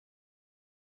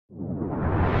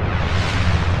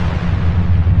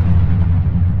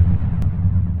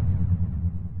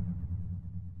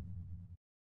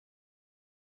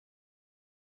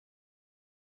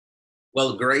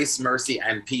Well, grace, mercy,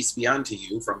 and peace be unto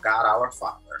you from God our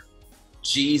Father,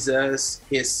 Jesus,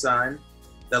 his Son,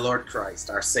 the Lord Christ,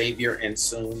 our Savior and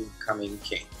soon coming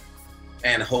King,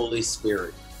 and Holy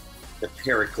Spirit, the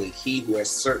Paraclete, he who has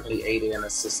certainly aided and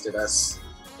assisted us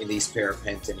in these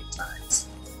pandemic times.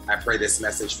 I pray this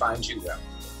message finds you well,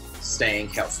 staying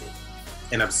healthy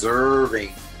and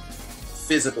observing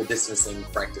physical distancing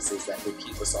practices that will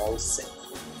keep us all safe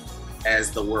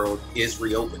as the world is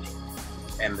reopening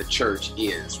and the church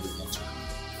is re-entering.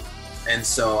 And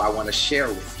so I want to share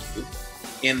with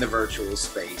you in the virtual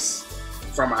space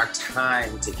from our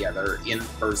time together in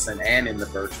person and in the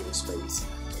virtual space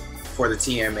for the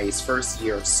TMA's first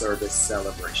year of service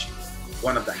celebration.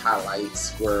 One of the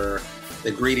highlights were the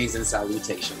greetings and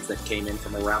salutations that came in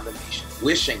from around the nation,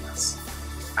 wishing us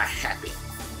a happy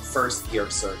first year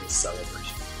of service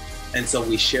celebration. And so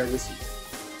we share with you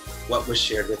what was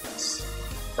shared with us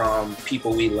from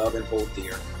people we love and hold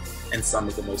dear, and some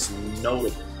of the most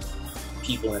notable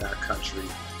people in our country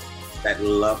that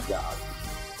love God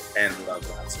and love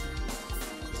God's people.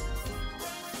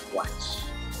 Watch.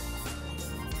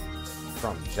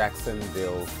 From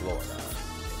Jacksonville, Florida.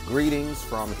 Greetings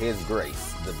from His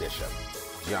Grace, the Bishop,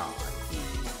 John E.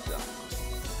 Gunn.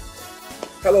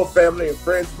 Hello, family and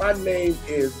friends. My name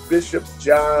is Bishop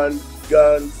John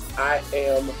Guns. I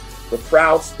am the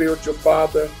proud spiritual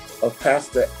father of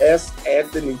Pastor S.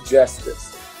 Anthony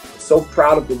Justice. So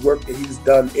proud of the work that he's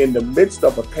done in the midst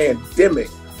of a pandemic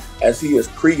as he has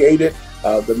created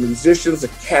the Musicians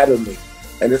Academy.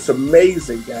 And it's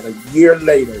amazing that a year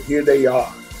later, here they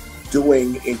are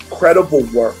doing incredible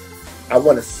work. I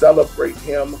want to celebrate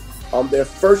him on their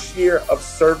first year of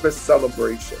service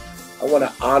celebration. I want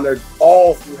to honor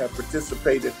all who have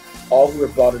participated, all who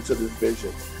have brought into this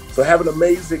vision. So have an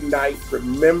amazing night.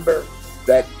 Remember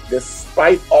that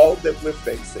despite all that we're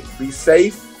facing, be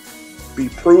safe, be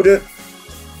prudent,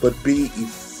 but be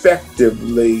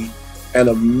effectively and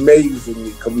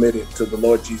amazingly committed to the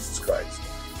Lord Jesus Christ.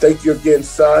 Thank you again,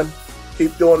 son.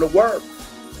 Keep doing the work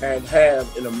and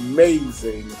have an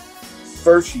amazing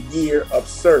first year of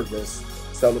service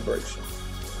celebration.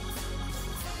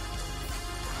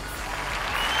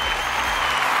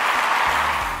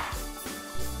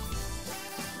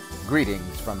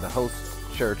 Greetings from the host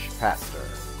church pastor,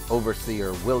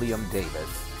 Overseer William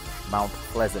Davis, Mount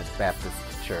Pleasant Baptist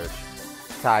Church,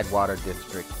 Tidewater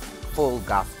District, Full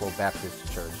Gospel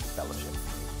Baptist Church Fellowship.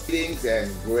 Greetings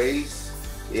and grace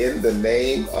in the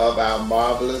name of our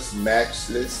marvelous,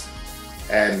 matchless,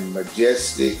 and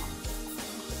majestic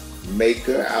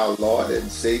Maker, our Lord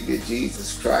and Savior,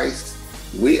 Jesus Christ.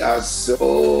 We are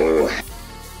so happy.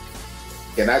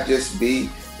 Can I just be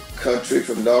country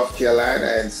from North Carolina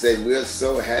and say we're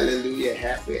so hallelujah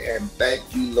happy and thank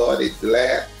you, Lord, and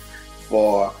glad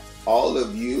for all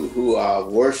of you who are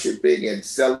worshiping and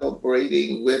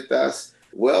celebrating with us.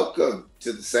 Welcome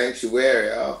to the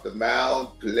sanctuary of the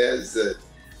Mount Pleasant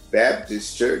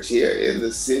Baptist Church here in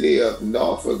the city of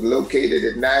Norfolk, located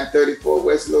at 934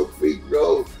 West Low Creek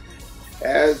Road,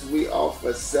 as we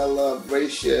offer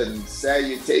celebration,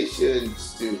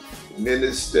 salutations to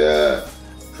Minister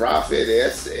Prophet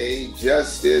S.A.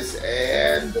 Justice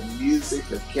and the Music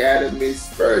Academy's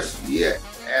first year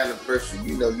anniversary.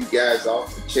 You know, you guys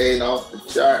off the chain, off the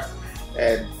chart.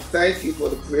 And thank you for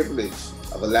the privilege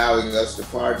of allowing us to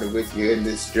partner with you in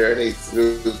this journey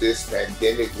through this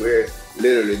pandemic. We're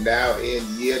literally now in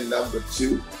year number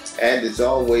 2. And as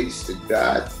always, to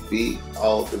God be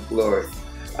all the glory.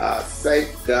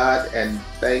 Thank God and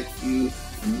thank you,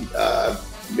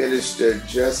 Minister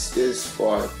Justice,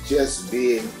 for just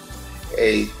being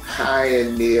a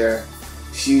pioneer,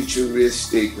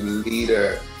 futuristic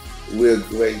leader. We're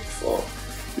grateful.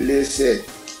 Listen,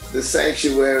 the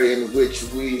sanctuary in which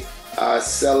we are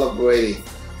celebrating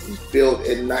was built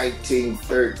in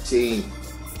 1913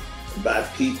 by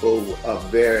people of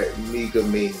very meager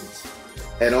means.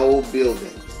 An old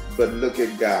building, but look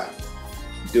at God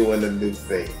doing a new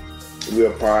thing.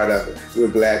 We're a part of it. We're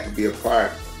glad to be a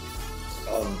part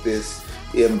of this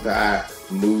empire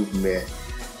movement.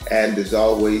 And as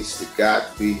always, to God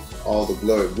be all the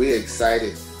glory. We're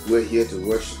excited. We're here to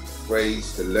worship,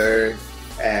 praise, to learn.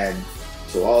 And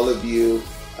to all of you,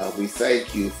 we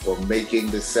thank you for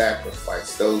making the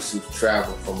sacrifice. Those who've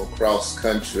traveled from across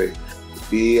country to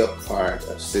be a part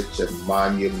of such a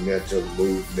monumental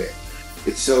movement.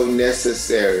 It's so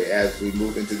necessary as we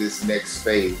move into this next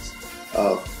phase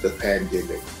of the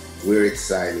pandemic. We're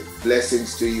excited.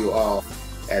 Blessings to you all,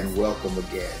 and welcome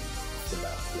again to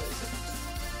Mount Pleasant.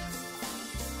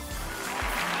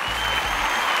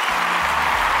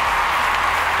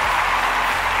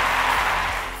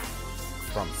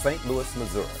 From St. Louis,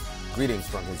 Missouri, Greetings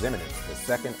from His Eminence, the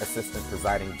Second Assistant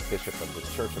Presiding Bishop of the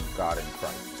Church of God in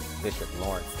Christ, Bishop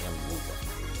Lawrence M.Wooten.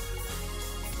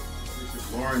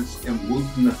 Bishop Lawrence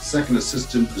M.Wooten, Second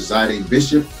Assistant Presiding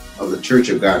Bishop of the Church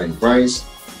of God in Christ,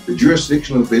 the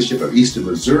Jurisdictional Bishop of Eastern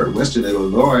Missouri, Western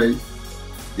Illinois,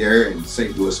 there in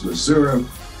St. Louis, Missouri,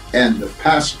 and the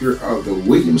pastor of the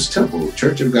Williams Temple,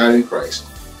 Church of God in Christ,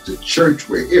 the church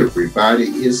where everybody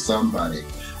is somebody.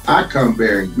 I come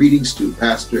bearing greetings to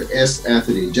Pastor S.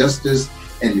 Anthony Justice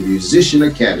and the Musician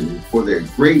Academy for their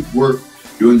great work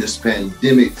during this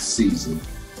pandemic season.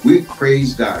 We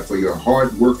praise God for your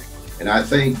hard work, and I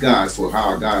thank God for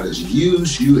how God has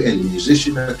used you and the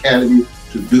Musician Academy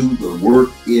to do the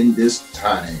work in this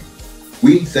time.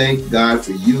 We thank God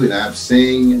for you, and I'm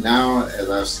saying now, as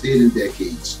I've said in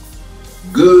decades,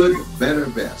 good, better,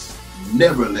 best.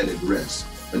 Never let it rest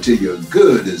until your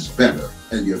good is better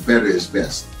and your better is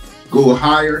best. Go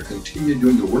higher, continue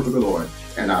doing the work of the Lord,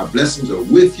 and our blessings are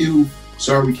with you.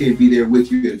 Sorry we can't be there with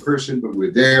you in person, but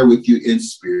we're there with you in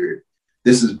spirit.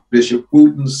 This is Bishop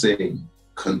Wooten saying,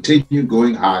 continue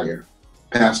going higher.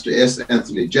 Pastor S.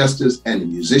 Anthony Justice and the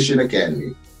Musician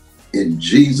Academy. In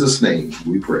Jesus' name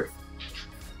we pray.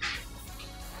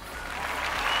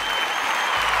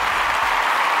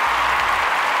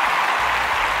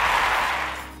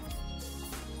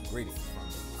 Greetings from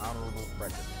the Honorable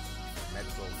President,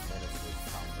 Metro Ministers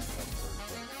Conference of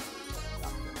Virginia,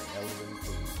 Dr. Melvin.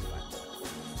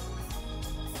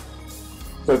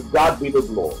 To God be the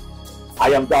glory. I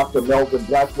am Dr. Melvin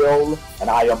Blackwell, and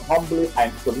I am humbly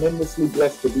and tremendously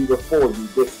blessed to be before you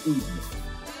this evening.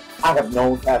 I have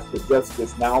known Pastor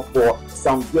Justice now for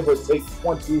some give or take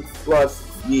 20 plus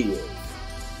years.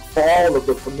 For all of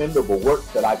the commendable work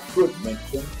that I could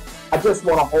mention, I just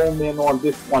want to home in on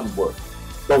this one work.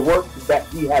 The work that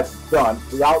he has done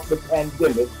throughout the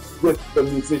pandemic with the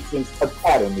Musicians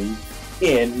Academy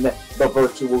in the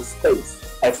virtual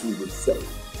space, as he would say.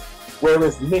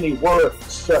 Whereas many were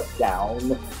shut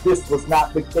down, this was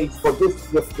not the case for this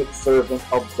gifted servant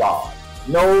of God.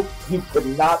 No, you could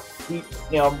not keep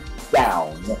him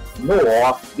down, nor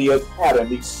the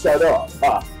academy shut up.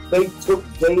 They took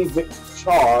David's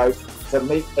charge to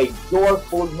make a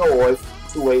joyful noise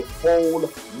to a whole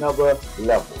nother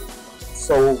level.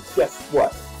 So guess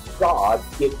what? God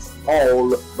gets all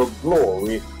the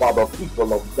glory while the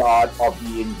people of God are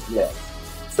being blessed.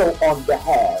 So on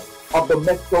behalf of the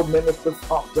Metro Ministers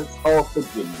Conference of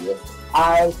Virginia,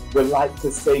 I would like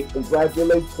to say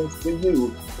congratulations to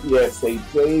you,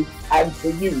 PSAJ, and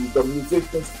to you, the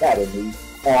Musicians Academy,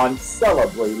 on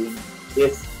celebrating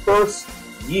its first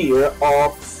year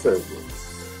of service.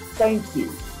 Thank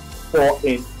you for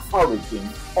encouraging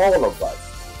all of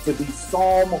us to be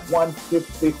Psalm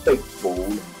 150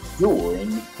 faithful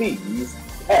during these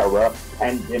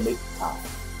para-pandemic times.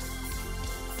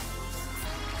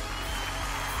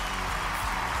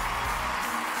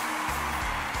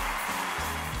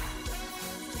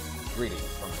 Greetings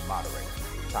from the Moderator,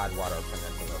 Tidewater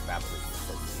Peninsula Baptist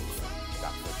Association,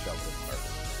 Dr. Shelton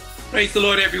Murphy. Praise the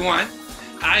Lord, everyone.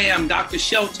 I am Dr.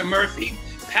 Shelton Murphy,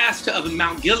 pastor of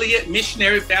Mount Gilead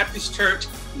Missionary Baptist Church,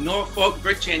 Norfolk,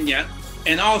 Virginia,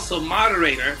 and also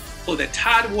moderator for the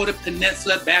Tidewater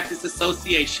Peninsula Baptist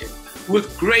Association.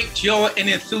 With great joy and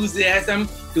enthusiasm,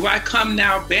 do I come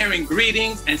now bearing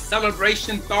greetings and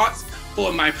celebration thoughts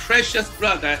for my precious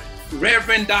brother,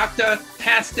 Reverend Dr.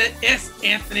 Pastor S.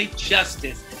 Anthony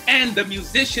Justice and the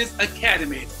Musicians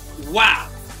Academy. Wow,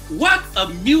 what a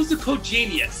musical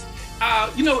genius.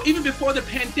 Even before the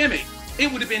pandemic, it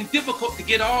would have been difficult to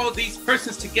get all these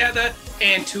persons together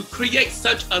and to create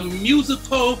such a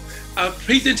musical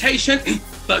presentation.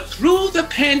 But through the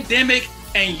pandemic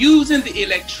and using the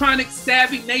electronic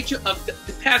savvy nature of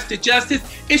the Pastor Justice,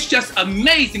 it's just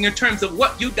amazing in terms of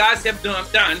what you guys have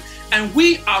done. And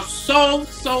we are so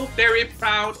very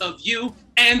proud of you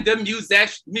and the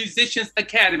Musicians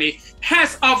Academy.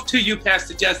 Hats off to you,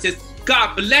 Pastor Justice.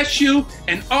 God bless you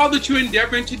and all that you're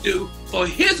endeavoring to do for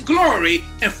his glory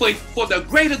and for the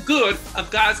greater good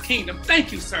of God's kingdom.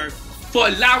 Thank you, sir, for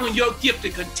allowing your gift to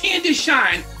continue to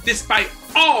shine despite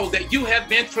all that you have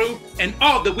been through and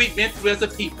all that we've been through as a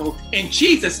people. In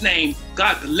Jesus' name,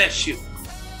 God bless you.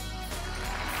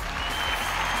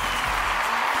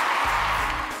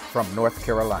 From North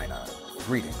Carolina,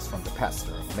 greetings from the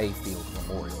pastor of Mayfield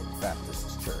Memorial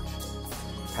Baptist Church,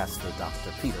 Pastor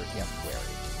Dr. Peter M. Wherry.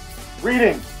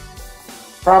 Greetings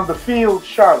from the field,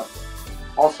 Charlotte,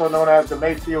 also known as the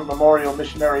Mayfield Memorial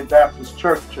Missionary Baptist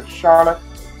Church of Charlotte.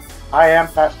 I am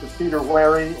Pastor Peter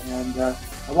Wherry, and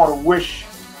I want to wish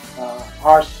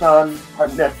our son, our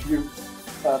nephew,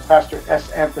 Pastor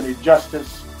S. Anthony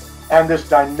Justice, and this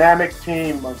dynamic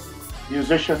team of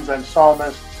musicians and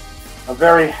psalmists, a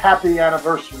very happy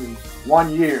anniversary,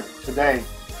 1 year today.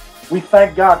 We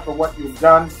thank God for what you've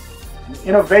done, the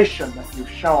innovation that you've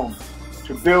shown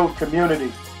to build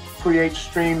community, create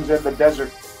streams in the desert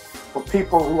for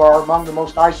people who are among the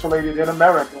most isolated in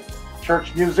America,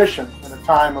 church musicians in a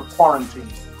time of quarantine.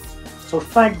 So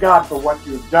thank God for what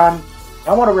you've done.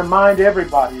 I want to remind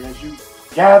everybody as you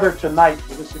gather tonight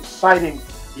for this exciting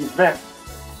event,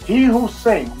 he who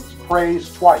sings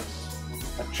prays twice,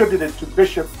 attributed to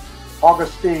Bishop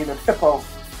Augustine of Hippo.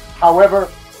 However,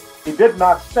 he did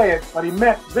not say it, but he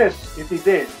meant this if he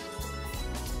did,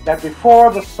 that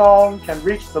before the song can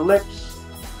reach the lips,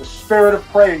 the spirit of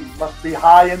praise must be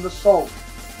high in the soul.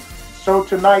 So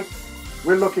tonight,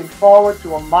 we're looking forward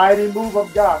to a mighty move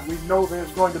of God. We know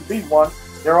there's going to be one.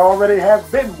 There already has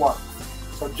been one.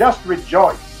 So just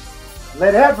rejoice.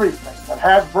 Let everything that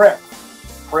has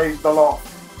breath praise the Lord.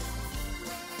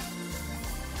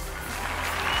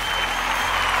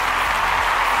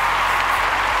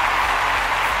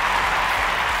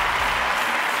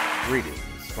 Greetings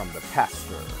from the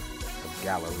pastor of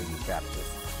Galilee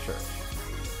Baptist Church,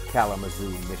 Kalamazoo,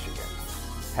 Michigan,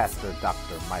 Pastor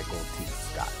Dr. Michael T.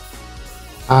 Scott.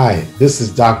 Hi, this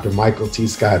is Dr. Michael T.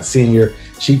 Scott, Senior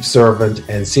Chief Servant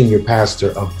and Senior Pastor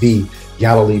of the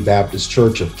Galilee Baptist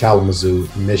Church of Kalamazoo,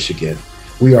 Michigan.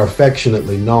 We are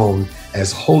affectionately known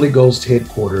as Holy Ghost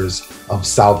Headquarters of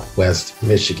Southwest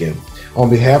Michigan. On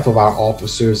behalf of our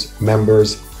officers,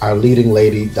 members, our leading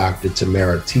lady, Dr.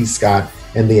 Tamara T. Scott,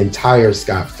 and the entire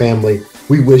Scott family,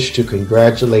 we wish to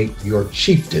congratulate your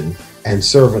chieftain and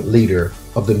servant leader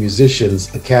of the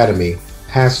Musicians Academy,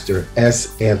 Pastor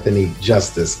S. Anthony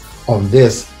Justice, on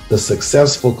this, the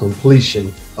successful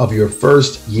completion of your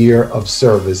first year of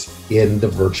service in the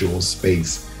virtual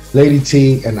space. Lady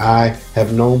T and I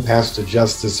have known Pastor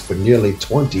Justice for nearly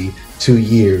 22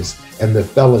 years, and the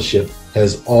fellowship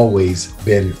has always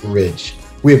been rich.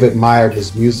 We have admired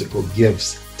his musical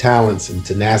gifts, talents, and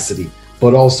tenacity,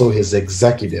 but also his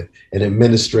executive and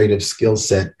administrative skill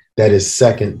set that is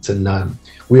second to none.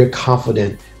 We are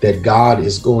confident that God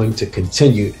is going to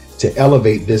continue to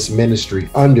elevate this ministry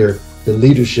under the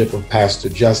leadership of Pastor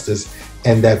Justice,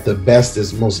 and that the best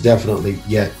is most definitely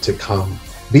yet to come.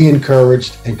 Be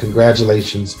encouraged, and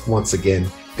congratulations once again.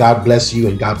 God bless you,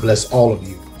 and God bless all of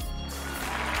you.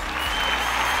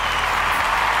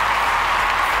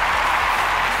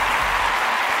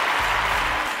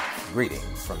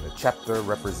 Greetings from the chapter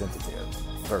representative,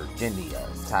 Virginia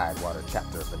Tidewater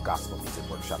chapter of the Gospel Music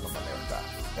Workshop of America,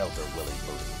 Elder Willie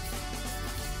Moody.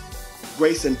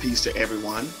 Grace and peace to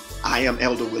everyone. I am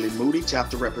Elder Willie Moody,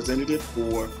 chapter representative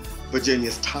for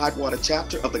Virginia's Tidewater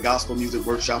chapter of the Gospel Music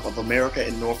Workshop of America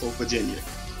in Norfolk, Virginia.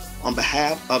 On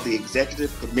behalf of the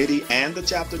executive committee and the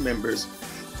chapter members,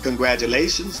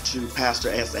 congratulations to Pastor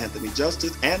S. Anthony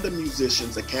Justice and the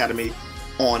Musicians Academy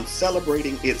on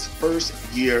celebrating its first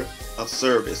year of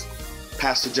service.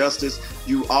 Pastor Justice,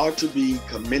 you are to be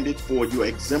commended for your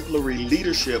exemplary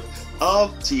leadership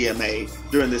of TMA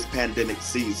during this pandemic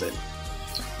season.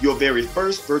 Your very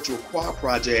first virtual choir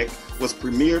project was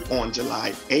premiered on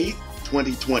July 8,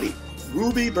 2020,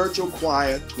 Ruby Virtual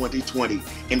Choir 2020,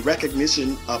 in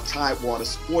recognition of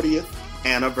Tidewater's 40th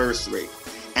anniversary.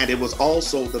 And it was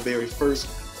also the very first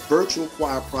virtual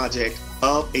choir project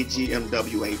of a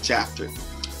GMWA chapter.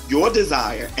 Your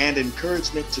desire and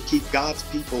encouragement to keep God's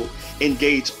people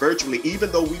engaged virtually,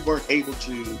 even though we weren't able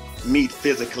to meet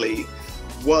physically,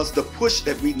 was the push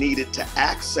that we needed to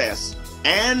access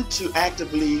and to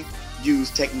actively use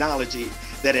technology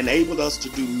that enabled us to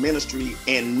do ministry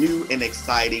in new and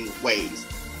exciting ways.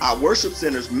 Our worship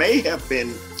centers may have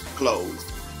been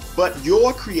closed, but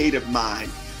your creative mind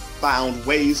found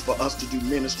ways for us to do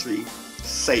ministry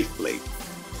safely.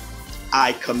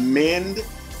 I commend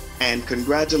and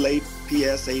congratulate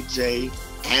PSAJ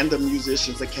and the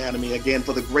Musicians Academy again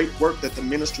for the great work that the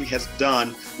ministry has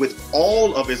done with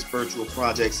all of its virtual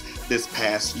projects this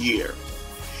past year.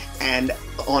 And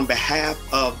on behalf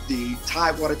of the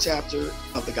Tidewater chapter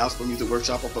of the Gospel Music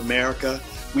Workshop of America,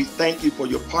 we thank you for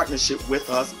your partnership with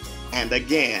us. And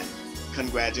again,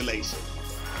 congratulations.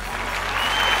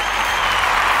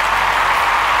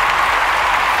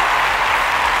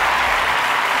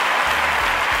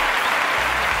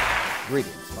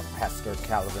 Greetings from Pastor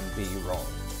Calvin B. Rhone,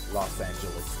 Los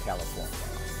Angeles, California,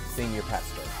 Senior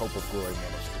Pastor, Hope of Glory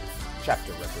Ministries,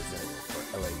 Chapter Representative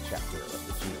for LA Chapter of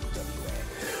the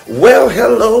GMWA. Well,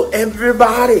 hello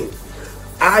everybody.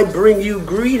 I bring you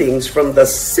greetings from the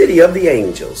City of the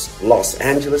Angels, Los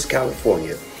Angeles,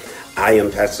 California. I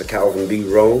am Pastor Calvin B.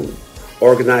 Rhone,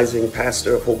 organizing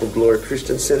pastor of Hope of Glory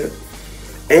Christian Center,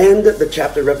 and the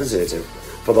chapter representative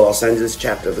for the Los Angeles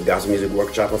chapter of the Gospel Music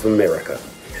Workshop of America.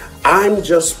 I'm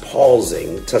just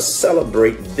pausing to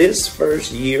celebrate this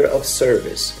first year of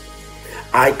service.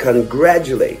 I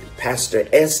congratulate Pastor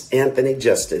S. Anthony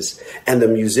Justice and the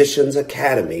Musicians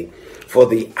Academy for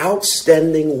the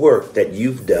outstanding work that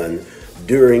you've done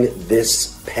during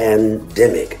this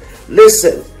pandemic.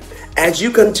 Listen, as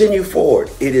you continue forward,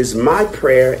 it is my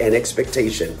prayer and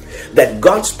expectation that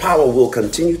God's power will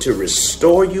continue to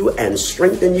restore you and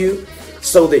strengthen you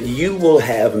so that you will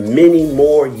have many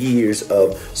more years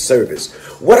of service.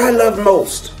 What I love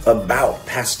most about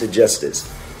Pastor Justice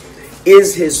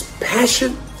is his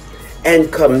passion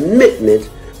and commitment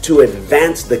to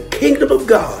advance the kingdom of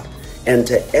God and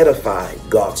to edify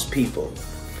God's people.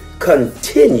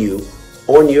 Continue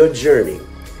on your journey,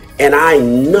 and I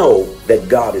know that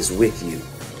God is with you.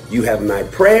 You have my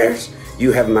prayers,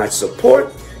 you have my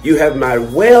support, you have my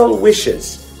well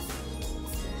wishes,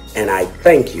 and I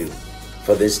thank you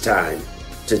for this time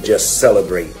to just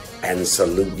celebrate and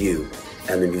salute you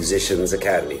and the Musicians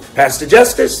Academy. Pastor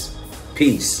Justice,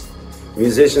 peace.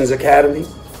 Musicians Academy,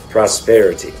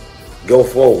 prosperity. Go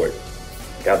forward.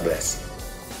 God bless.